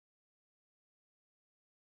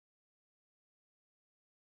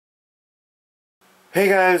Hey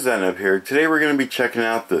guys, Thatnub here. Today we're going to be checking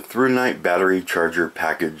out the ThruNite battery charger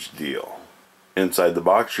package deal. Inside the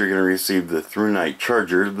box you're going to receive the ThruNite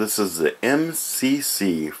charger. This is the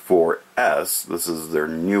MCC-4S. This is their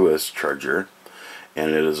newest charger,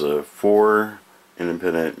 and it is a 4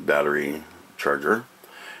 independent battery charger.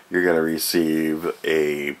 You're going to receive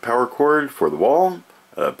a power cord for the wall,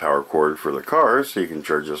 a power cord for the car so you can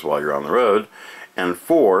charge this while you're on the road, and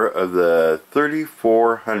 4 of the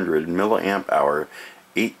 3400 milliamp hour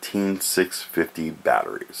 18650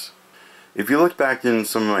 batteries. If you look back in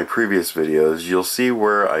some of my previous videos, you'll see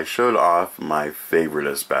where I showed off my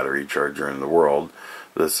favoriteest battery charger in the world.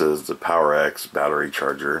 This is the PowerX battery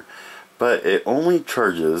charger, but it only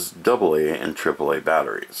charges AA and AAA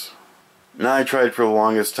batteries. Now, I tried for the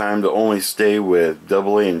longest time to only stay with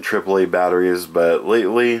AA and AAA batteries, but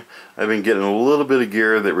lately I've been getting a little bit of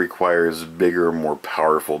gear that requires bigger, more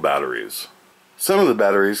powerful batteries. Some of the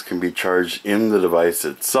batteries can be charged in the device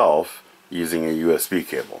itself using a USB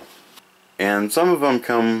cable. And some of them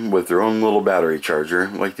come with their own little battery charger,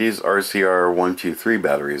 like these RCR123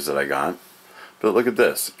 batteries that I got. But look at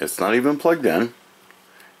this, it's not even plugged in,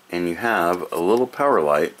 and you have a little power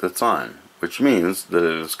light that's on, which means that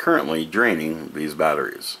it is currently draining these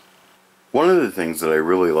batteries. One of the things that I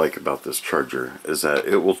really like about this charger is that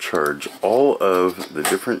it will charge all of the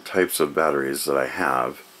different types of batteries that I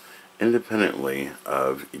have independently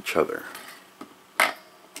of each other.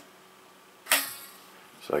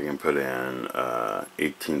 So I can put in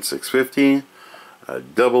 18650, a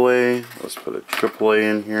AA, let's put a AAA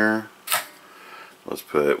in here, let's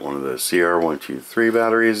put one of the CR123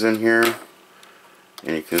 batteries in here,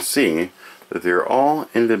 and you can see that they're all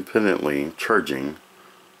independently charging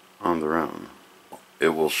on their own. It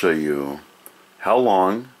will show you how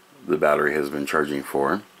long the battery has been charging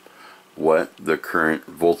for, what the current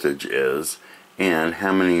voltage is, and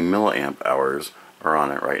how many milliamp hours are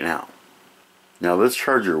on it right now. Now, this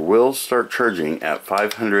charger will start charging at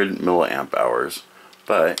 500 milliamp hours,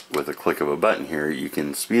 but with a click of a button here you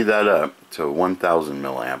can speed that up to 1000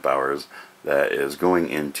 milliamp hours that is going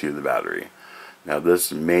into the battery. Now,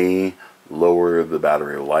 this may lower the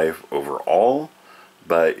battery life overall,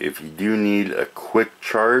 but if you do need a quick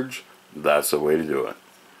charge, that's the way to do it.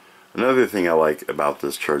 Another thing I like about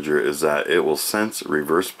this charger is that it will sense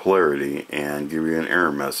reverse polarity and give you an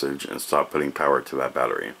error message and stop putting power to that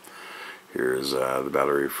battery. Here's the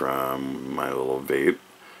battery from my little vape,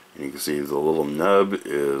 and you can see the little nub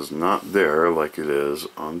is not there like it is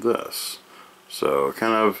on this. So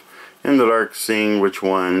kind of in the dark seeing which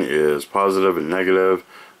one is positive and negative.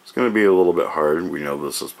 It's going to be a little bit hard. We know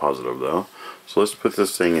this is positive though. So let's put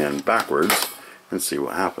this thing in backwards and see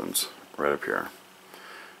what happens right up here.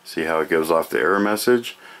 See how it gives off the error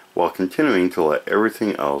message while continuing to let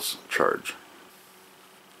everything else charge.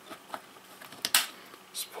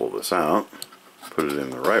 Let's pull this out, put it in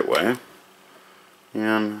the right way,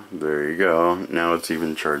 and there you go. Now it's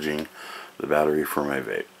even charging the battery for my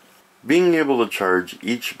vape. Being able to charge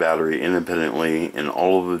each battery independently in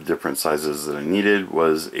all of the different sizes that I needed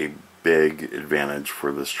was a big advantage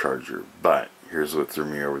for this charger. But here's what threw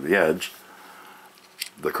me over the edge: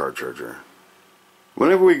 the car charger.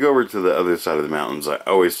 Whenever we go over to the other side of the mountains, I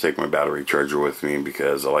always take my battery charger with me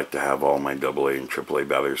because I like to have all my AA and AAA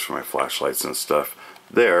batteries for my flashlights and stuff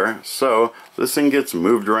there. So this thing gets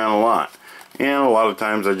moved around a lot. And a lot of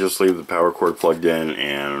times I just leave the power cord plugged in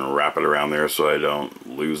and wrap it around there so I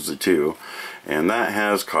don't lose the two. And that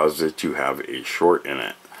has caused it to have a short in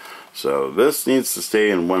it. So this needs to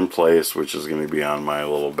stay in one place, which is going to be on my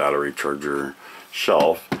little battery charger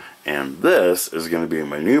shelf. And this is going to be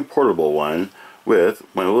my new portable one with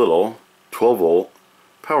my little 12 volt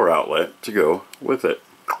power outlet to go with it.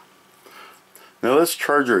 Now, this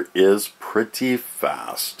charger is pretty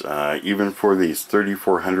fast. Even for these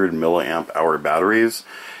 3400 milliamp hour batteries,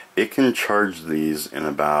 it can charge these in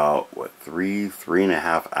about, what,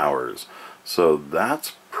 3.5 hours. So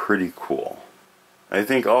that's pretty cool. I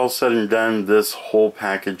think all said and done, this whole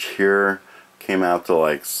package here came out to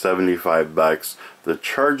like 75 bucks. The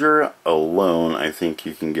charger alone, I think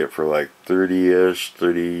you can get for like 30-ish,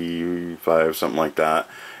 35, something like that.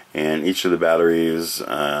 And each of the batteries,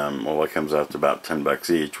 well, it comes out to about 10 bucks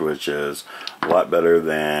each, which is a lot better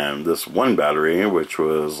than this one battery, which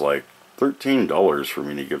was like $13 for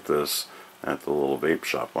me to get this at the little vape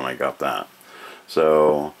shop when I got that.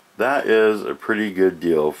 So that is a pretty good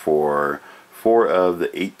deal for 4 of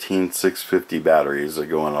the 18650 batteries that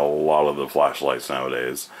go in a lot of the flashlights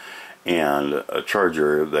nowadays, and a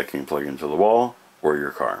charger that can plug into the wall or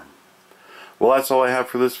your car. Well, that's all I have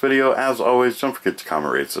for this video. As always, don't forget to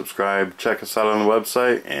comment, rate, subscribe, check us out on the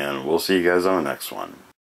website, and we'll see you guys on the next one.